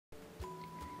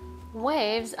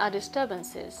Waves are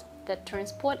disturbances that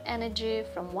transport energy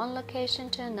from one location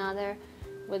to another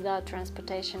without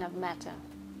transportation of matter.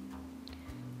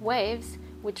 Waves,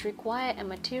 which require a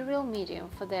material medium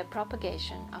for their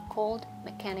propagation, are called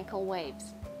mechanical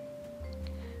waves.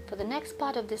 For the next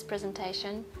part of this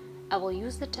presentation, I will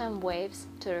use the term waves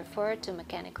to refer to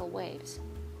mechanical waves.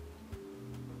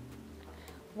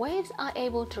 Waves are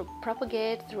able to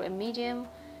propagate through a medium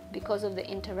because of the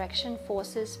interaction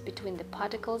forces between the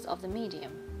particles of the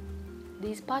medium.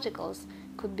 These particles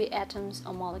could be atoms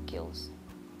or molecules.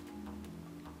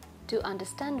 To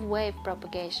understand wave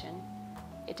propagation,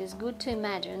 it is good to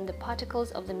imagine the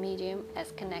particles of the medium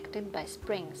as connected by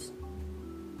springs.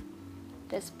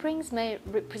 The springs may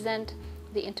represent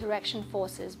the interaction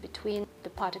forces between the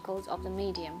particles of the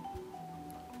medium.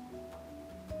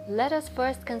 Let us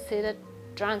first consider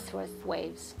transverse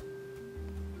waves.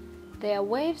 They are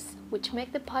waves which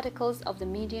make the particles of the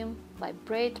medium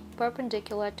vibrate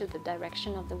perpendicular to the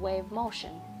direction of the wave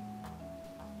motion.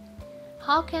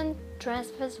 How can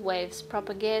transverse waves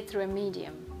propagate through a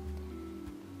medium?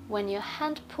 When your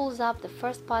hand pulls up the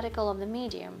first particle of the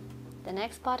medium, the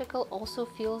next particle also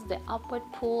feels the upward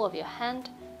pull of your hand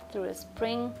through a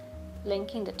spring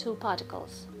linking the two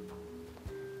particles.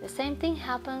 The same thing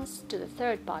happens to the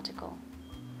third particle.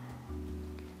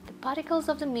 The particles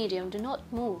of the medium do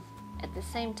not move at the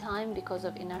same time because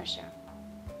of inertia.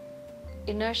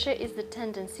 Inertia is the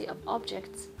tendency of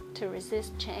objects to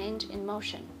resist change in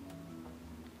motion.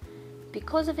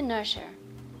 Because of inertia,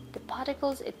 the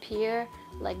particles appear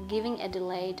like giving a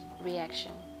delayed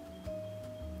reaction.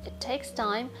 It takes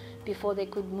time before they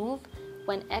could move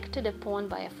when acted upon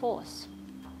by a force.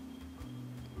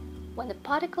 When the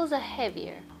particles are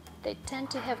heavier, they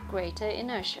tend to have greater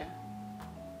inertia.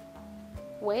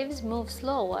 Waves move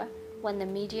slower when the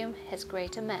medium has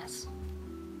greater mass.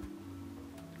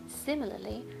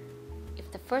 Similarly,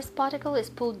 if the first particle is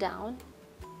pulled down,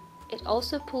 it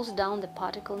also pulls down the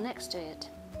particle next to it.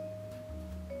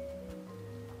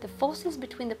 The forces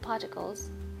between the particles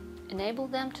enable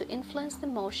them to influence the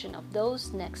motion of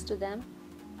those next to them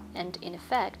and, in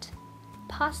effect,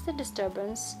 pass the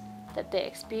disturbance that they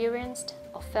experienced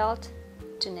or felt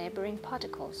to neighboring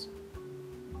particles.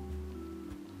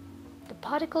 The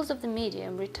particles of the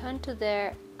medium return to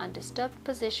their undisturbed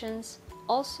positions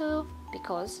also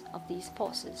because of these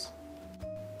forces.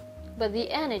 But the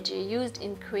energy used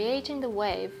in creating the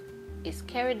wave is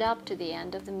carried up to the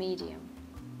end of the medium.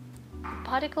 The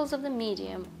particles of the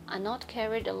medium are not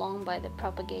carried along by the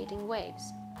propagating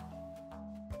waves.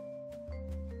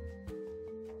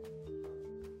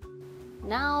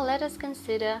 Now let us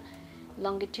consider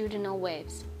longitudinal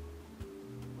waves.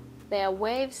 They are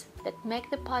waves that make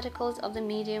the particles of the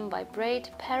medium vibrate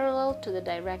parallel to the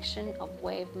direction of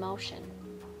wave motion.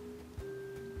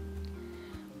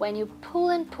 When you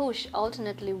pull and push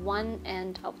alternately one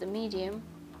end of the medium,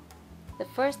 the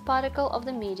first particle of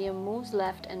the medium moves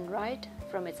left and right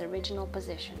from its original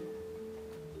position.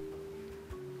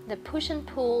 The push and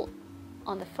pull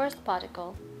on the first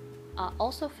particle are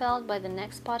also felt by the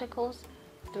next particles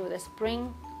through the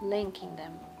spring linking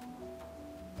them.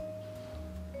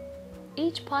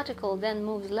 Each particle then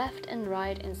moves left and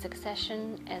right in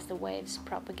succession as the waves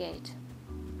propagate.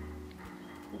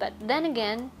 But then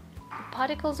again, the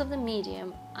particles of the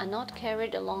medium are not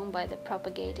carried along by the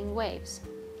propagating waves.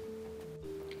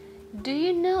 Do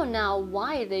you know now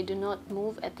why they do not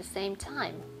move at the same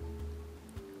time?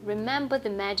 Remember the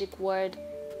magic word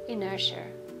inertia.